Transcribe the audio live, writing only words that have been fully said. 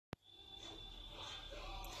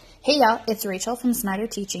Hey y'all, it's Rachel from Smarter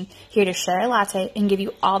Teaching, here to share a latte and give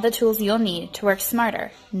you all the tools you'll need to work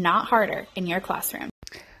smarter, not harder, in your classroom.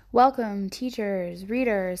 Welcome, teachers,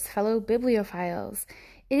 readers, fellow bibliophiles.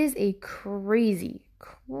 It is a crazy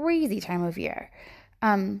time of year.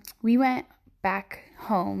 We went back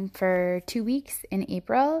home for 2 weeks in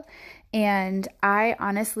April, and I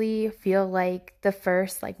honestly feel like the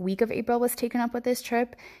first week of April was taken up with this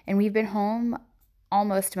trip, and we've been home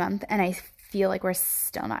almost a month, and I feel like we're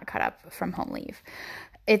still not caught up from home leave.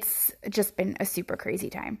 It's just been a super crazy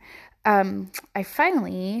time. I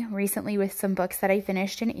finally, recently with some books that I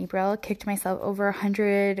finished in April, kicked myself over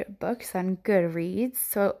 100 books on Goodreads.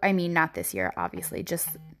 So, I mean, not this year, obviously, just,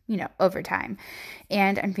 over time.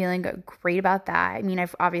 And I'm feeling great about that. I mean,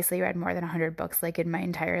 I've obviously read more than 100 books in my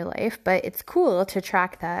entire life, but it's cool to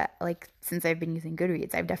track that. Since I've been using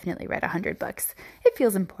Goodreads, I've definitely read 100 books. It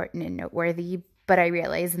feels important and noteworthy, but I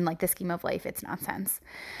realize in the scheme of life, it's nonsense.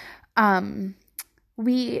 I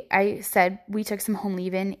said we took some home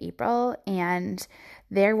leave in April, and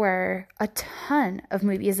there were a ton of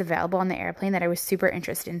movies available on the airplane that I was super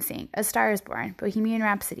interested in seeing. A Star is Born, Bohemian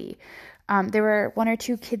Rhapsody. There were 1 or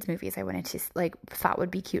 2 kids movies I wanted to thought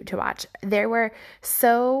would be cute to watch. There were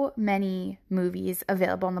so many movies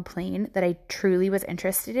available on the plane that I truly was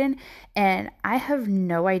interested in, and I have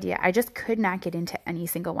no idea. I just could not get into any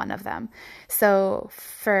single one of them. So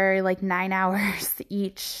for 9 hours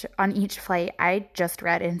on each flight, I just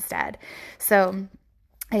read instead. So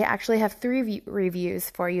I actually have 3 reviews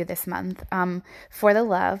for you this month. For the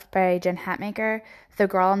Love by Jen Hatmaker, The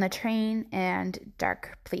Girl on the Train, and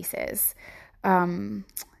Dark Places. And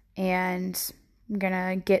I'm going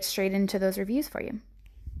to get straight into those reviews for you.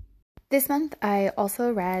 This month, I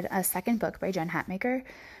also read a second book by Jen Hatmaker,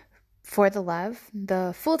 For the Love.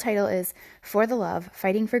 The full title is For the Love,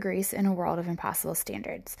 Fighting for Grace in a World of Impossible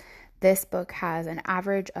Standards. This book has an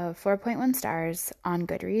average of 4.1 stars on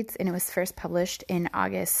Goodreads, and it was first published in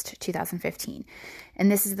August 2015.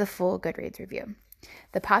 And this is the full Goodreads review.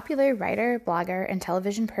 The popular writer, blogger, and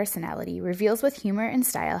television personality reveals with humor and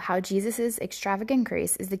style how Jesus' extravagant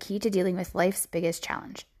grace is the key to dealing with life's biggest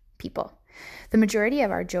challenge: people. The majority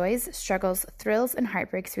of our joys, struggles, thrills, and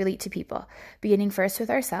heartbreaks relate to people, beginning first with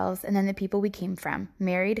ourselves and then the people we came from,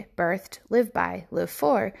 married, birthed, live by, live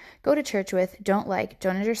for, go to church with, don't like,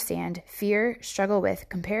 don't understand, fear, struggle with,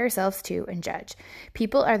 compare ourselves to, and judge.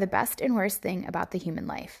 People are the best and worst thing about the human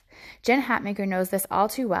life. Jen Hatmaker knows this all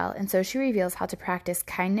too well, and so she reveals how to practice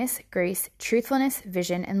kindness, grace, truthfulness,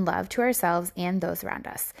 vision, and love to ourselves and those around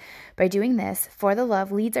us. By doing this, For the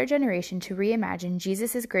Love leads our generation to reimagine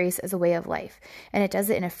Jesus' grace as a way of life, and it does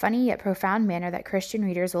it in a funny yet profound manner that Christian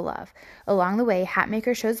readers will love. Along the way,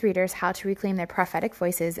 Hatmaker shows readers how to reclaim their prophetic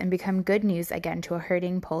voices and become good news again to a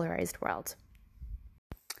hurting, polarized world.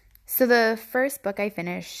 So the first book I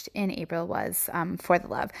finished in April was For the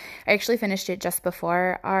Love. I actually finished it just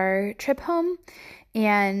before our trip home,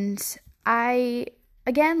 and I,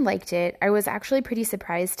 again, liked it. I was actually pretty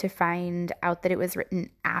surprised to find out that it was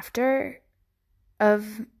written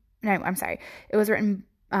it was written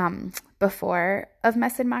before of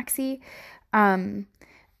Mess and Moxie.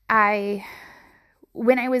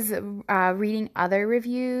 When I was reading other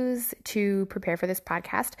reviews to prepare for this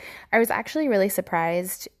podcast, I was actually really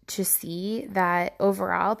surprised to see that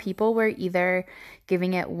overall people were either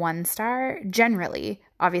giving it 1 star, generally,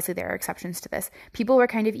 obviously there are exceptions to this, people were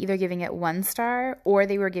kind of either giving it 1 star or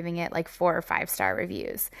they were giving it 4 or 5 star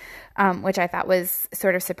reviews, which I thought was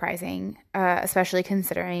sort of surprising, especially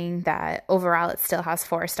considering that overall it still has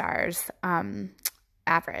 4 stars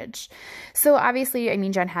average. So obviously,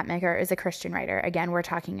 Jen Hatmaker is a Christian writer. Again, we're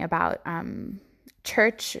talking about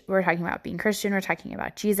church, we're talking about being Christian, we're talking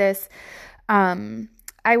about Jesus.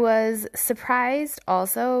 I was surprised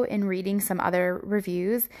also in reading some other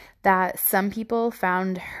reviews that some people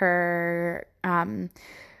found her,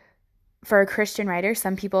 for a Christian writer,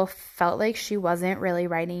 some people felt like she wasn't really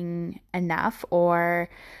writing enough or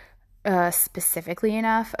specifically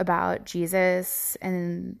enough about Jesus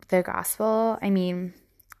and the gospel.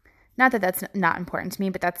 Not that that's not important to me,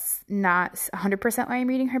 but that's not 100% why I'm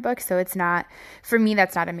reading her book. So it's not, for me,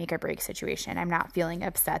 that's not a make or break situation. I'm not feeling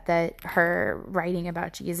upset that her writing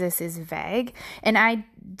about Jesus is vague. And I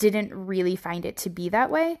didn't really find it to be that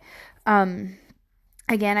way.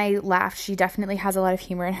 Again, I laughed. She definitely has a lot of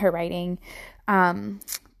humor in her writing.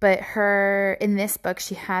 But in this book,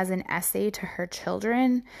 she has an essay to her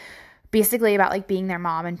children, basically about being their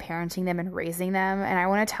mom and parenting them and raising them. And I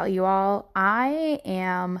want to tell you all, I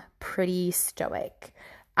am pretty stoic.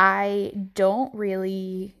 I don't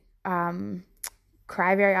really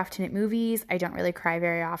cry very often at movies. I don't really cry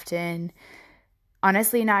very often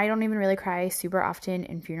honestly, now I don't even really cry super often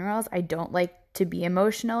in funerals. I don't like to be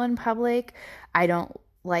emotional in public. I don't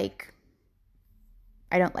like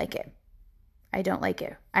it. I don't like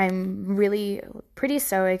it. I'm really pretty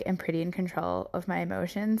stoic and pretty in control of my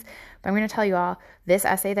emotions. But I'm going to tell you all, this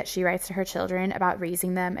essay that she writes to her children about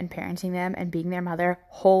raising them and parenting them and being their mother,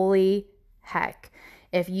 holy heck.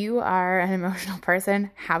 If you are an emotional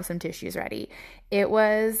person, have some tissues ready. It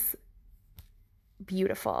was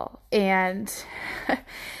beautiful. And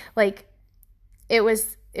like, it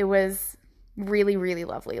was really, really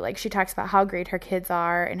lovely. Like, she talks about how great her kids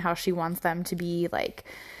are and how she wants them to be like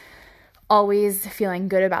always feeling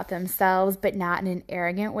good about themselves, but not in an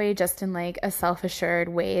arrogant way, just in like a self-assured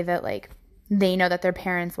way that like they know that their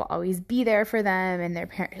parents will always be there for them, and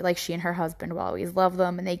like she and her husband will always love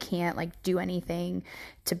them, and they can't like do anything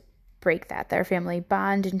to break their family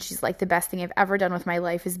bond. And she's like, the best thing I've ever done with my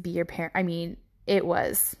life is be your parent. I mean, it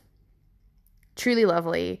was truly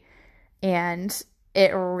lovely, and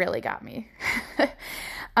it really got me.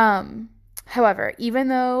 However, even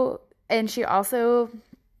though, and she also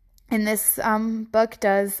in this book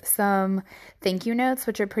does some thank you notes,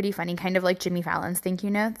 which are pretty funny, kind of like Jimmy Fallon's thank you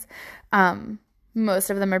notes. Most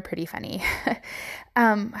of them are pretty funny.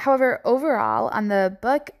 However, overall on the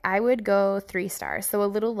book, I would go 3 stars, so a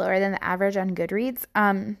little lower than the average on Goodreads.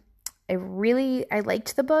 I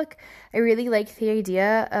liked the book. I really liked the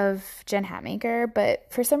idea of Jen Hatmaker, but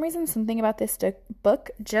for some reason, something about this book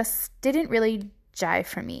just didn't really jive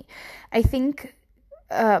for me. I think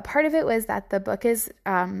part of it was that the book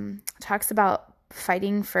talks about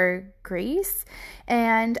fighting for grace,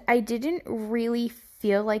 and I didn't really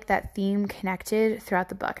feel like that theme connected throughout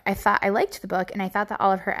the book. I liked the book, and I thought that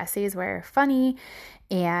all of her essays were funny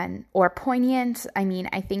or poignant. I mean,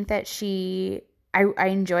 I think that I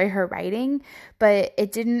enjoy her writing, but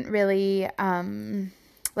it didn't really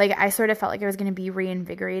like, I sort of felt like I was going to be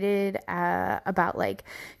reinvigorated about like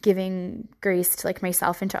giving grace to like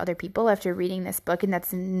myself and to other people after reading this book. And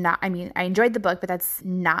that's not, I mean, I enjoyed the book, but that's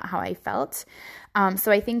not how I felt.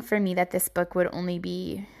 So I think for me that this book would only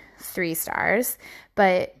be 3 stars,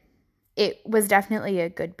 but it was definitely a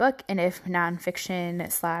good book. And if nonfiction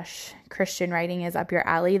 / Christian writing is up your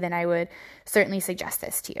alley, then I would certainly suggest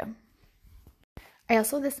this to you. I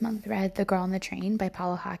also this month read The Girl on the Train by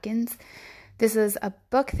Paula Hawkins. This is a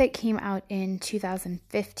book that came out in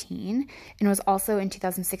 2015 and was also in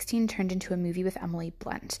 2016 turned into a movie with Emily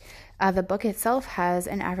Blunt. The book itself has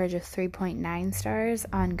an average of 3.9 stars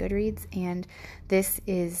on Goodreads, and this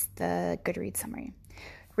is the Goodreads summary.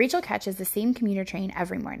 Rachel catches the same commuter train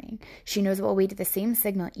every morning. She knows it will wait at the same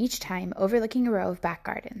signal each time, overlooking a row of back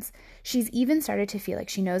gardens. She's even started to feel like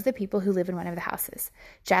she knows the people who live in one of the houses.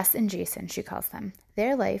 Jess and Jason, she calls them.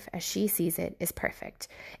 Their life, as she sees it, is perfect.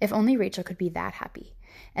 If only Rachel could be that happy.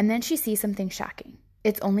 And then she sees something shocking.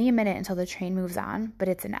 It's only a minute until the train moves on, but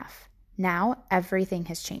it's enough. Now, everything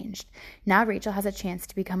has changed. Now Rachel has a chance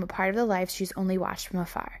to become a part of the lives she's only watched from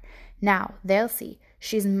afar. Now, they'll see.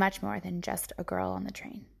 She's much more than just a girl on the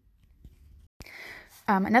train.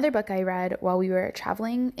 Another book I read while we were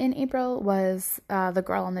traveling in April was The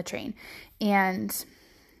Girl on the Train. And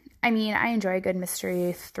I mean, I enjoy a good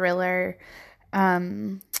mystery thriller.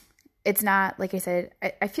 It's not, like I said,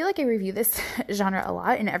 I feel like I review this genre a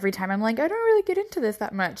lot, and every time I'm like, I don't really get into this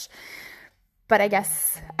that much. But I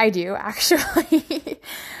guess I do, actually.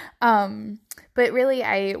 But really,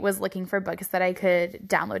 I was looking for books that I could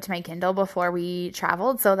download to my Kindle before we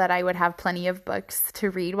traveled so that I would have plenty of books to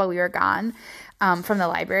read while we were gone from the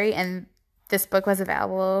library. And this book was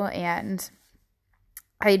available, and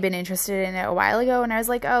I had been interested in it a while ago, and I was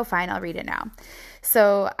like, oh, fine, I'll read it now.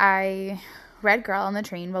 So I read Girl on the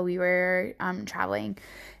Train while we were traveling.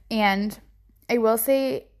 And I will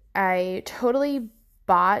say I totally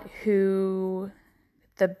bought who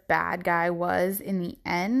the bad guy was in the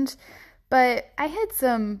end, but I had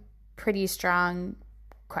some pretty strong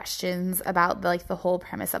questions about the whole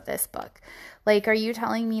premise of this book. Like, are you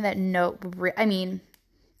telling me that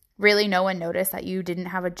really no one noticed that you didn't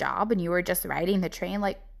have a job and you were just riding the train?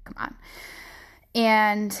 Like, come on.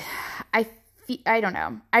 And I don't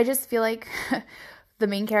know. I just feel like the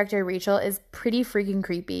main character, Rachel, is pretty freaking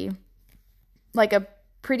creepy. Like a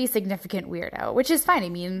pretty significant weirdo, which is fine. I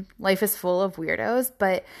mean, life is full of weirdos,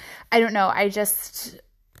 but I don't know. I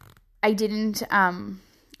didn't,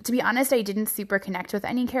 to be honest, I didn't super connect with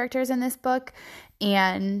any characters in this book,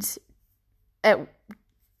 and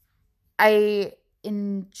I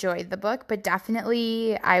enjoyed the book, but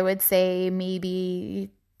definitely I would say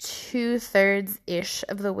maybe 2/3-ish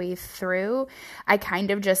of the way through, I kind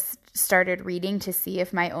of just started reading to see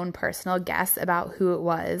if my own personal guess about who it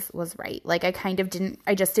was right. Like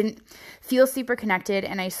I just didn't feel super connected,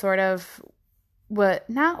 and I sort of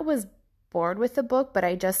was bored with the book, but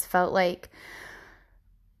I just felt like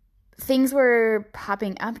things were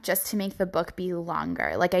popping up just to make the book be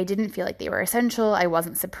longer. Like I didn't feel like they were essential. I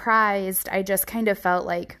wasn't surprised. I just kind of felt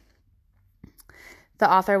like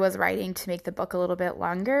the author was writing to make the book a little bit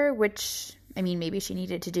longer, which, I mean, maybe she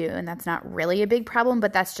needed to do, and that's not really a big problem,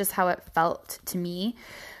 but that's just how it felt to me.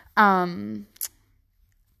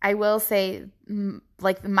 I will say,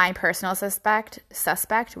 like, my personal suspect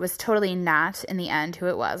was totally not in the end who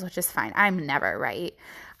it was, which is fine. I'm never right.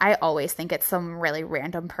 I always think it's some really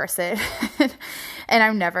random person, and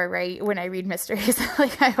I'm never right when I read mysteries.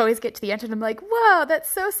 Like, I always get to the end and I'm like, whoa, that's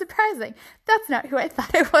so surprising. That's not who I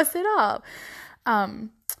thought it was at all.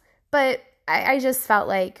 But I just felt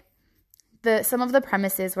like some of the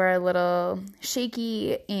premises were a little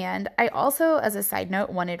shaky, and I also, as a side note,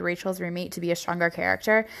 wanted Rachel's roommate to be a stronger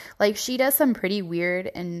character. Like, she does some pretty weird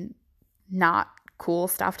and not cool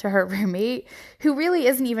stuff to her roommate, who really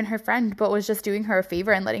isn't even her friend, but was just doing her a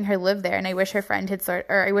favor and letting her live there. And I wish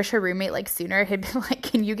her roommate, like, sooner had been like,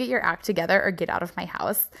 can you get your act together or get out of my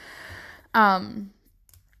house?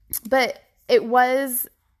 But it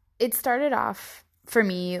started off for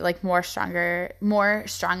me, like, more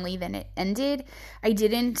strongly than it ended. I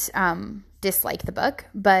didn't dislike the book,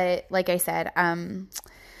 but like I said, I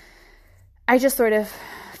just sort of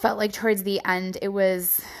felt like towards the end it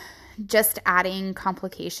was just adding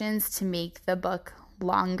complications to make the book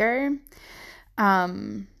longer.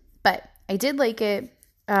 But I did like it.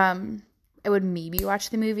 I would maybe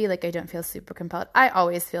watch the movie. Like, I don't feel super compelled. I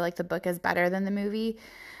always feel like the book is better than the movie.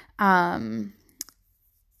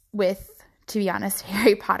 To be honest,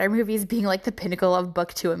 Harry Potter movies being like the pinnacle of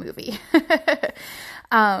book to a movie. But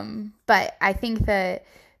I think that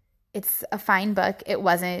it's a fine book. It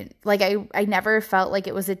wasn't like I never felt like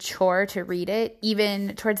it was a chore to read it,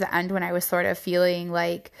 even towards the end when I was sort of feeling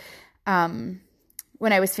like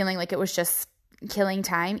it was just killing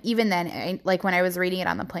time. Even then, like when I was reading it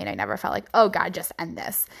on the plane, I never felt like, oh God, just end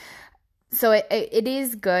this. So it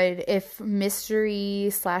is good. If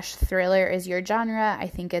mystery/thriller is your genre, I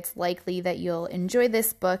think it's likely that you'll enjoy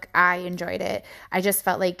this book. I enjoyed it. I just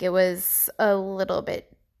felt like it was a little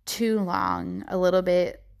bit too long, a little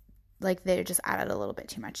bit like they just added a little bit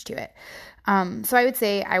too much to it. So I would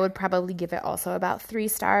say I would probably give it also about 3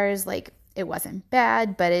 stars. Like, it wasn't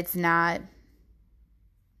bad, but it's not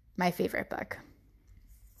my favorite book.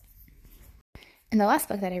 And the last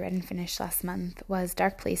book that I read and finished last month was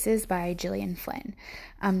Dark Places by Gillian Flynn.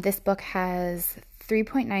 This book has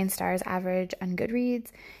 3.9 stars average on Goodreads,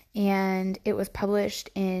 and it was published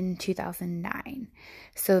in 2009.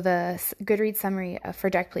 So the Goodreads summary for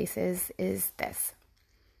Dark Places is this.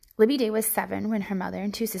 Libby Day was 7 when her mother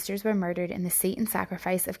and 2 sisters were murdered in the Satan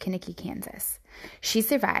sacrifice of Kinnicky, Kansas. She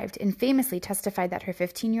survived and famously testified that her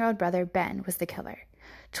 15-year-old brother Ben was the killer.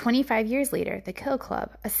 25 years later, the Kill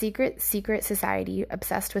Club, a secret society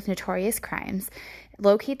obsessed with notorious crimes,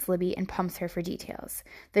 locates Libby and pumps her for details.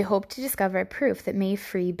 They hope to discover proof that may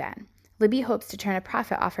free Ben. Libby hopes to turn a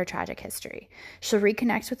profit off her tragic history. She'll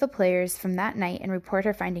reconnect with the players from that night and report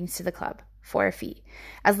her findings to the club, for a fee.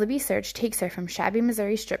 As Libby's search takes her from shabby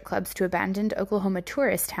Missouri strip clubs to abandoned Oklahoma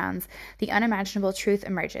tourist towns, the unimaginable truth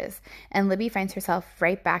emerges, and Libby finds herself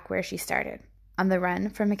right back where she started, on the run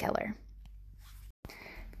from a killer.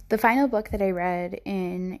 The final book that I read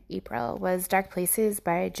in April was Dark Places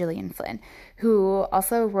by Gillian Flynn, who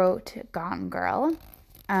also wrote Gone Girl.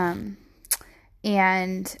 And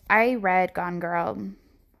I read Gone Girl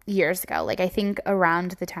years ago. Like, I think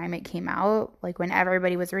around the time it came out, like when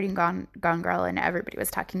everybody was reading Gone Girl and everybody was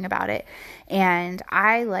talking about it. And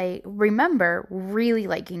I remember really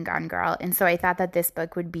liking Gone Girl. And so I thought that this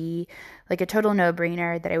book would be like a total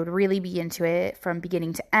no-brainer, that I would really be into it from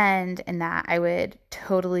beginning to end, and that I would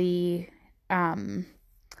totally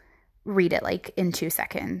read it like in 2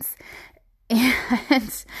 seconds.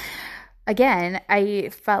 And again, I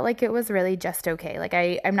felt like it was really just okay. Like,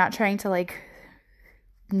 I'm not trying to like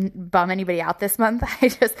bum anybody out this month. I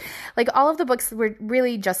just, like, all of the books were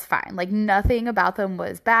really just fine. Like, nothing about them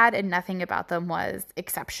was bad and nothing about them was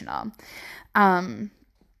exceptional.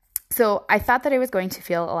 So I thought that I was going to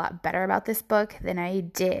feel a lot better about this book than I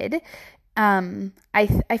did. I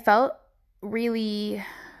felt really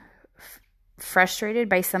frustrated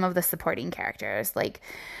by some of the supporting characters. Like,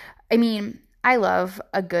 I mean, I love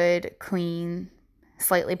a good, clean,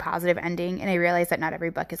 slightly positive ending, and I realize that not every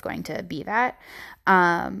book is going to be that.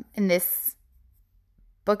 And this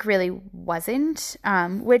book really wasn't,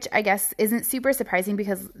 which I guess isn't super surprising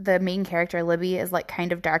because the main character, Libby, is like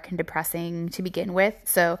kind of dark and depressing to begin with.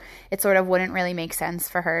 So it sort of wouldn't really make sense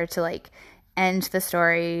for her to like end the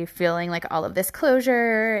story feeling like all of this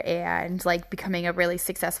closure and like becoming a really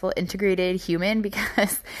successful integrated human,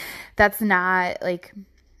 because that's not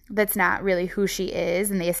really who she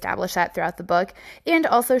is, and they establish that throughout the book. And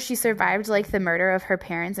also she survived like the murder of her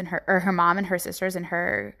parents and her mom and her sisters in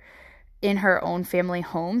her own family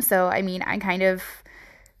home. So I mean, I kind of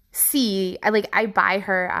I buy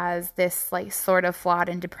her as this like sort of flawed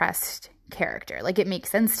and depressed character. Like it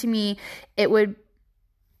makes sense to me.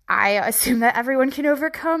 I assume that everyone can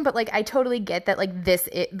overcome, but like I totally get that like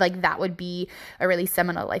that would be a really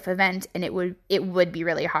seminal life event, and it would be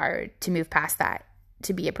really hard to move past that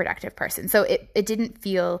to be a productive person. So it didn't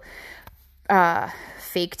feel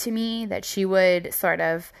fake to me that she would sort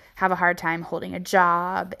of have a hard time holding a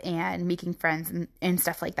job and making friends and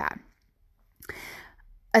stuff like that.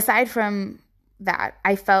 Aside from that,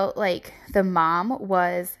 I felt like the mom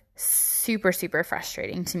was super, super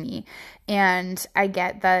frustrating to me. And I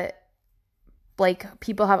get that like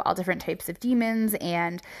people have all different types of demons,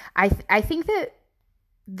 and I think that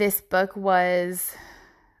this book was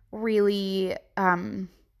really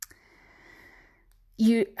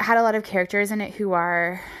you had a lot of characters in it who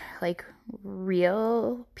are like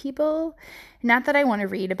real people. Not that I want to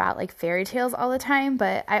read about like fairy tales all the time,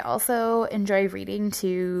 but I also enjoy reading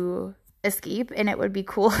to escape, and it would be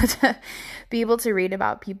cool to be able to read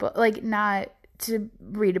about people, like not to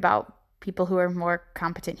read about people who are more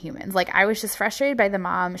competent humans. Like I was just frustrated by the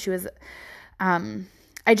mom. She was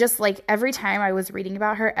I just like every time I was reading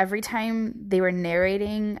about her, every time they were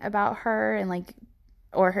narrating about her and like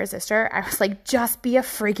or her sister, I was like, just be a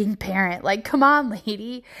freaking parent. Like, come on,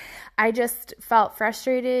 lady. I just felt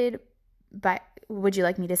frustrated. But would you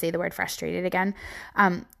like me to say the word frustrated again?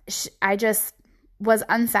 I just was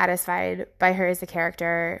unsatisfied by her as a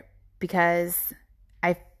character because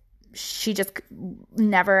she just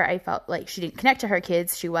never, I felt like she didn't connect to her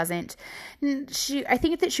kids. I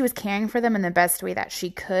think that she was caring for them in the best way that she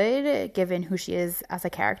could, given who she is as a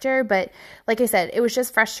character. But like I said, it was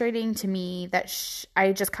just frustrating to me that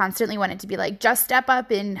I just constantly wanted to be like, just step up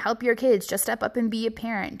and help your kids. Just step up and be a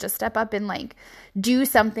parent. Just step up and like do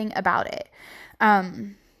something about it.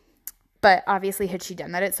 But obviously had she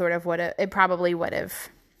done that, it probably would have,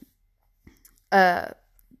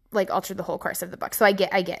 like altered the whole course of the book. So I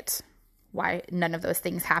get why none of those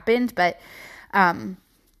things happened, but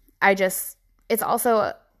it's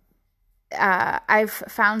also I've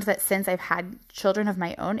found that since I've had children of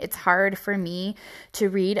my own, it's hard for me to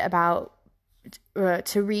read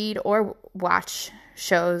or watch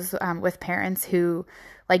shows with parents who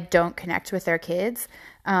like don't connect with their kids.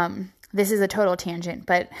 This is a total tangent,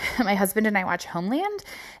 but my husband and I watch Homeland,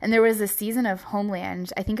 and there was a season of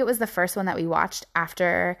Homeland. I think it was the first one that we watched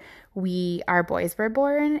after our boys were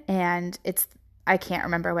born, and I can't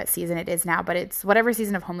remember what season it is now, but it's whatever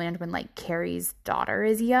season of Homeland when like Carrie's daughter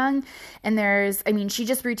is young. And she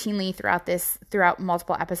just routinely throughout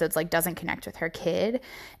multiple episodes, like doesn't connect with her kid.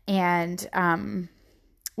 And,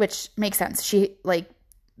 which makes sense. She like,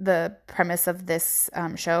 the premise of this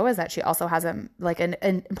show is that she also has an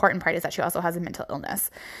important part is that she also has a mental illness.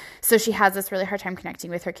 So she has this really hard time connecting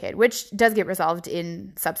with her kid, which does get resolved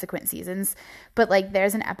in subsequent seasons. But like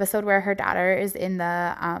there's an episode where her daughter is in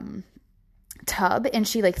the tub and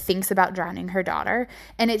she like thinks about drowning her daughter.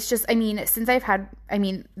 And it's just,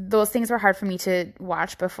 those things were hard for me to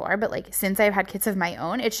watch before, but like since I've had kids of my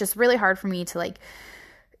own, it's just really hard for me to like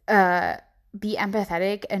be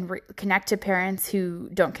empathetic and connect to parents who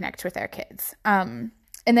don't connect with their kids. And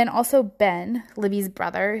then also Ben, Libby's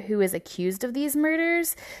brother, who is accused of these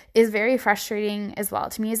murders, is very frustrating as well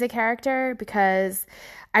to me as a character, because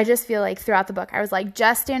I just feel like throughout the book, I was like,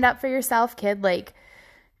 just stand up for yourself, kid. Like,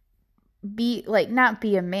 not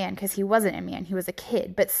be a man, because he wasn't a man. He was a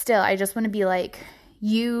kid. But still, I just want to be like,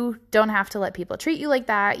 you don't have to let people treat you like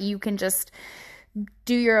that. You can just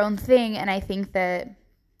do your own thing. And I think that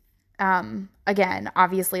again,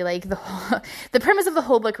 obviously, like the premise of the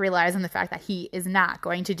whole book relies on the fact that he is not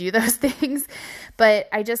going to do those things. But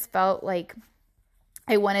I just felt like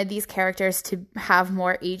I wanted these characters to have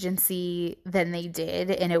more agency than they did.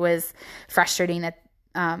 And it was frustrating that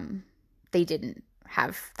they didn't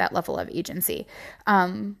have that level of agency.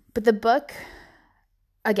 But the book,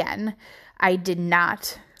 again, I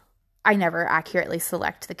never accurately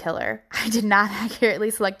select the killer. I did not accurately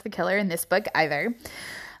select the killer in this book either.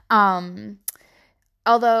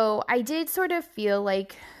 Although I did sort of feel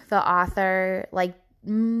like the author like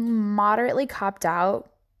moderately copped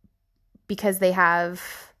out, because they have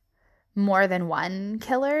more than one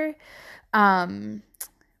killer. Um,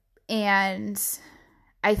 and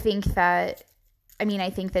I think that, I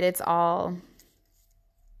think that it's all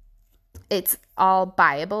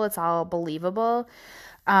buyable, it's all believable.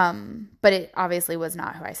 But it obviously was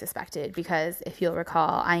not who I suspected, because if you'll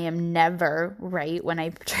recall, I am never right when I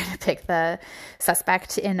try to pick the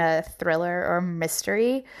suspect in a thriller or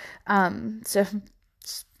mystery. So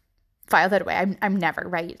file that away. I'm never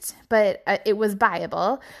right, but it was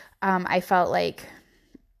buyable. I felt like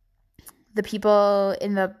the people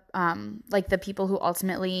in the like the people who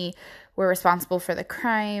ultimately were responsible for the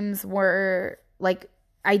crimes were like,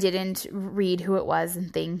 I didn't read who it was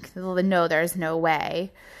and think, no, there's no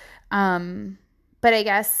way. But I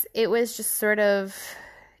guess it was just sort of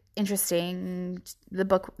interesting. The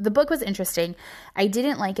book was interesting. I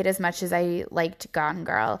didn't like it as much as I liked Gone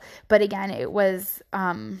Girl, but again, it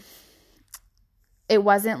wasn't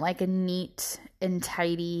like a neat and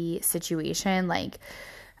tidy situation. Like,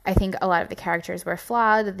 I think a lot of the characters were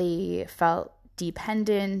flawed. They felt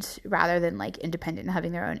dependent rather than like independent and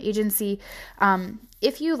having their own agency.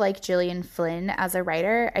 If you like Gillian Flynn as a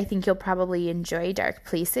writer, I think you'll probably enjoy Dark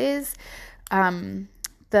Places. The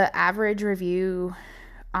average review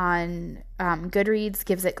on Goodreads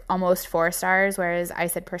gives it almost 4 stars, whereas I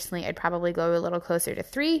said personally I'd probably go a little closer to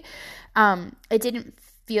 3. It didn't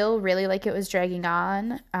feel really like it was dragging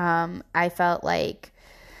on. I felt like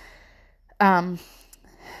I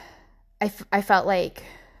felt like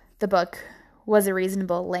the book was a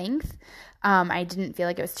reasonable length. I didn't feel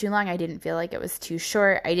like it was too long. I didn't feel like it was too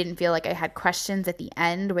short. I didn't feel like I had questions at the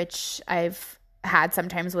end, which I've had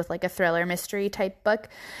sometimes with like a thriller mystery type book.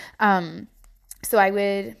 So I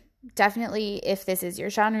would definitely, if this is your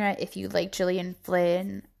genre, if you like Gillian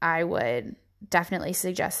Flynn, I would definitely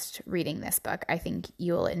suggest reading this book. I think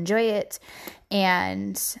you'll enjoy it.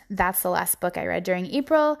 And that's the last book I read during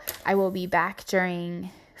April. I will be back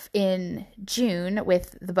in June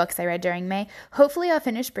with the books I read during May. Hopefully I'll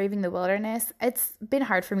finish Braving the Wilderness. It's been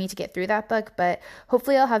hard for me to get through that book, but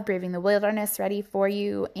hopefully I'll have Braving the Wilderness ready for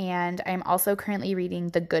you. And I'm also currently reading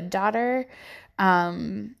The Good Daughter,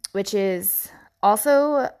 which is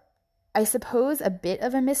also, I suppose, a bit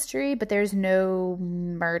of a mystery, but there's no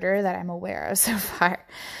murder that I'm aware of so far.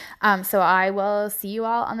 So I will see you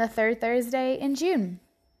all on the third Thursday in June.